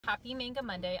Happy Manga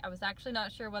Monday. I was actually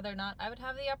not sure whether or not I would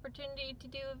have the opportunity to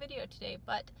do a video today,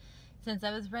 but since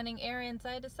I was running errands,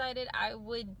 I decided I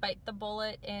would bite the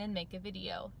bullet and make a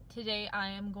video. Today I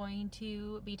am going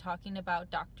to be talking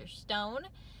about Dr. Stone,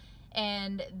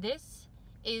 and this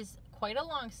is quite a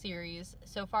long series.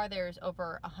 So far there's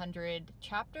over 100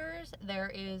 chapters.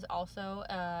 There is also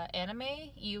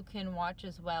anime you can watch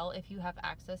as well if you have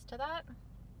access to that.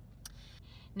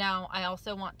 Now, I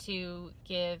also want to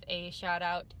give a shout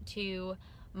out to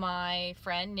my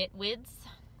friend Nitwits.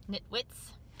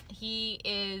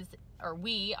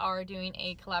 We are doing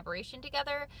a collaboration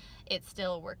together. It's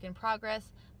still a work in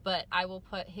progress, but I will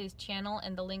put his channel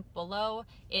in the link below.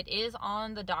 It is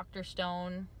on the Dr.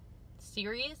 Stone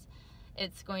series.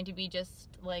 It's going to be just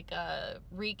like a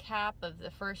recap of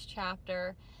the first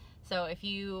chapter. So if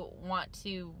you want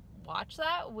to watch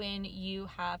that when you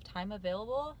have time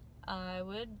available, I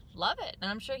would love it,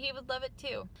 and I'm sure he would love it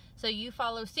too. So you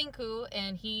follow Senku,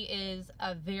 and he is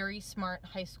a very smart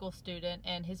high school student,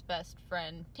 and his best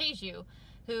friend Taiju,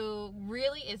 who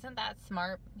really isn't that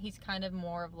smart. He's kind of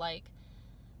more of like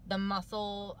the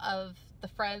muscle of the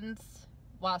friends,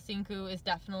 while Senku is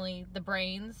definitely the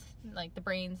brains, like the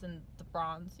brains and the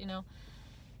bronze, you know.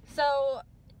 So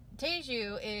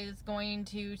Taiju is going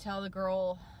to tell the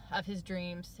girl of his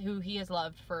dreams, who he has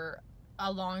loved for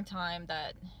a long time,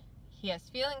 that he has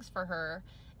feelings for her.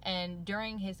 And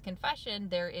during his confession,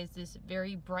 there is this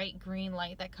very bright green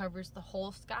light that covers the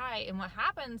whole sky, and what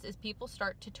happens is people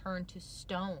start to turn to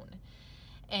stone,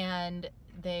 and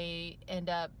they end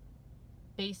up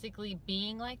basically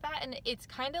being like that. And it's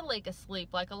kind of like a sleep.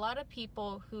 Like a lot of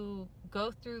people who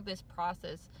go through this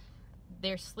process,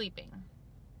 they're sleeping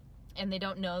and they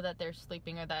don't know that they're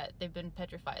sleeping or that they've been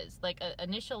petrified. Like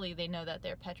initially they know that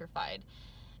they're petrified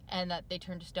and that they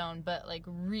turn to stone, but like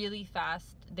really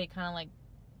fast they kind of like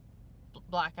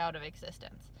black out of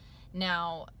existence.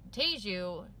 Now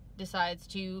Taiju decides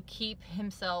to keep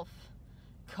himself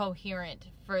coherent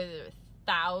for the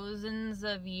thousands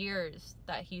of years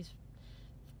that he's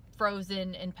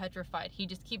frozen and petrified. He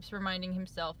just keeps reminding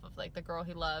himself of like the girl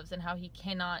he loves and how he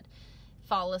cannot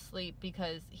fall asleep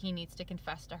because he needs to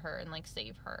confess to her and like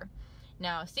save her.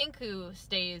 Now Senku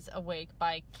stays awake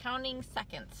by counting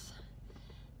seconds.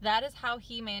 That is how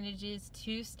he manages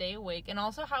to stay awake, and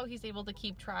also how he's able to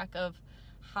keep track of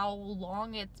how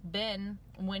long it's been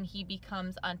when he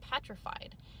becomes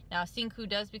unpetrified. Now, Senku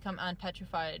does become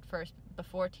unpetrified first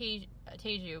before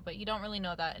Taiju, but you don't really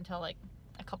know that until like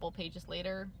a couple pages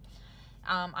later.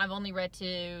 I've only read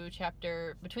to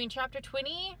between chapter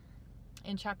 20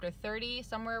 and chapter 30,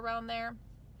 somewhere around there.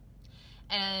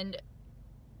 And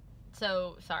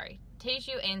so,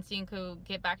 Taiju and Senku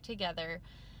get back together,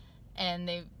 and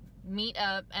they meet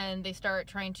up and they start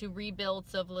trying to rebuild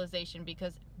civilization,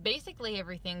 because basically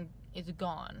everything is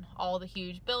gone. All the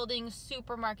huge buildings,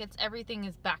 supermarkets, everything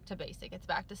is back to basic. It's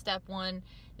back to step one.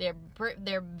 They're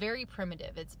very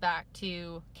primitive. It's back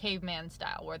to caveman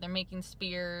style, where they're making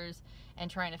spears and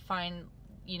trying to find,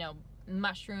 you know,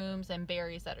 mushrooms and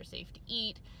berries that are safe to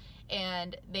eat.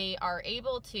 And they are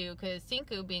able to, because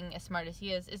Senku, being as smart as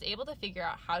he is able to figure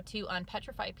out how to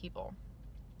unpetrify people.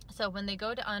 So when they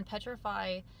go to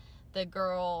unpetrify the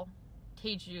girl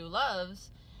Taiju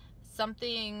loves,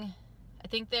 I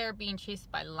think they're being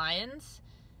chased by lions,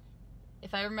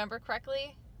 if I remember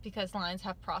correctly, because lions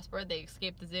have prospered. They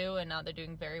escaped the zoo and now they're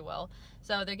doing very well.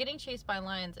 So they're getting chased by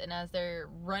lions, and as they're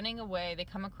running away, they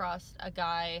come across a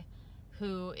guy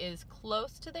who is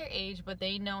close to their age, but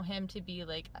they know him to be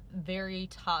like very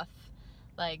tough,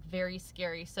 like very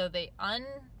scary. So they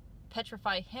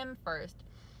unpetrify him first,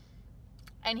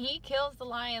 and he kills the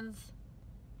lions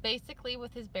basically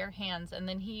with his bare hands, and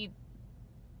then he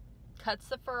cuts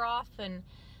the fur off and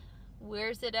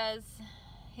wears it as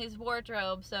his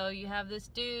wardrobe. So you have this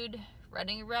dude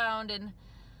running around in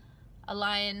a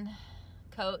lion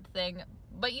coat thing,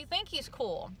 but you think he's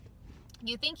cool.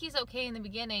 You think he's okay in the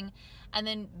beginning, and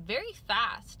then very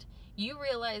fast you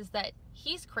realize that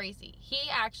he's crazy. He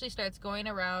actually starts going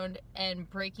around and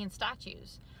breaking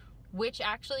statues, which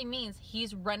actually means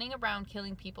he's running around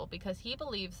killing people, because he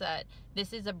believes that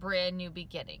this is a brand new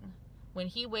beginning. When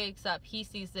he wakes up, he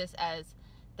sees this as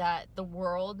that the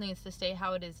world needs to stay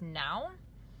how it is now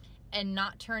and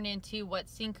not turn into what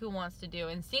Senku wants to do.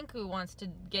 And Senku wants to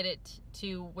get it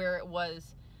to where it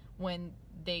was when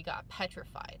they got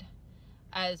petrified,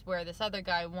 as where this other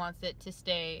guy wants it to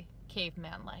stay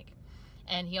caveman-like.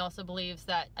 And he also believes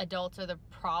that adults are the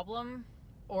problem,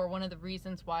 or one of the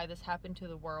reasons why this happened to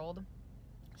the world.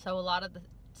 So a lot of the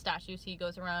statues he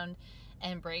goes around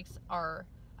and breaks are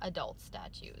adult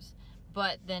statues.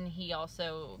 But then he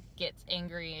also gets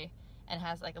angry and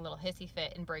has like a little hissy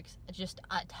fit and breaks just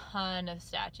a ton of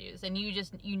statues. And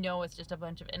you know it's just a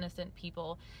bunch of innocent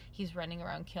people he's running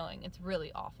around killing. It's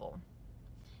really awful.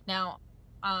 Now,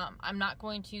 I'm not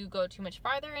going to go too much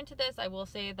farther into this. I will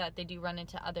say that they do run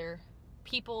into other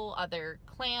people, other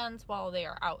clans while they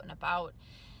are out and about.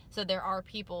 So there are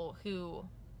people who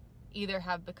either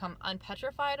have become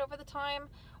unpetrified over the time,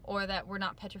 or that were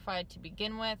not petrified to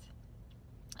begin with,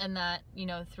 and that, you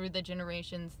know, through the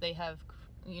generations they have,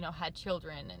 you know, had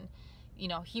children, and, you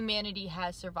know, humanity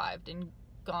has survived and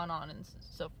gone on and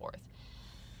so forth.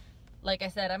 Like I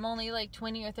said, I'm only like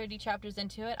 20 or 30 chapters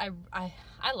into it. I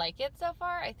like it so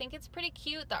far. I think it's pretty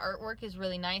cute. The artwork is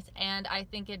really nice, and I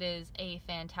think it is a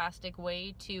fantastic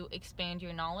way to expand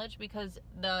your knowledge, because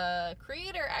the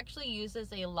creator actually uses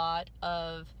a lot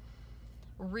of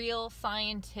real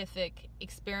scientific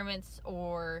experiments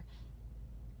or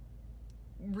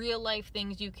real life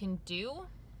things you can do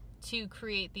to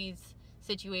create these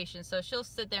situations. So she'll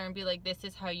sit there and be like, this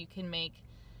is how you can make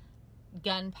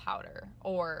gunpowder,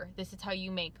 or this is how you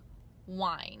make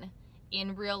wine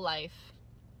in real life,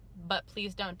 but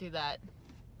please don't do that,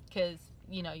 because,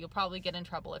 you know, you'll probably get in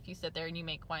trouble if you sit there and you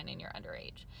make wine and you're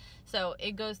underage. So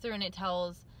it goes through and it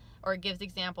tells, or it gives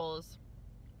examples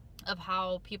of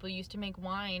how people used to make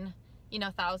wine, you know,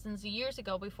 thousands of years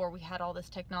ago before we had all this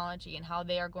technology, and how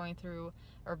they are going through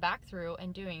or back through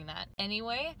and doing that.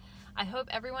 Anyway, I hope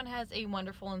everyone has a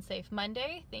wonderful and safe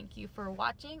Monday. Thank you for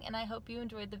watching, and I hope you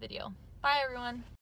enjoyed the video. Bye, everyone.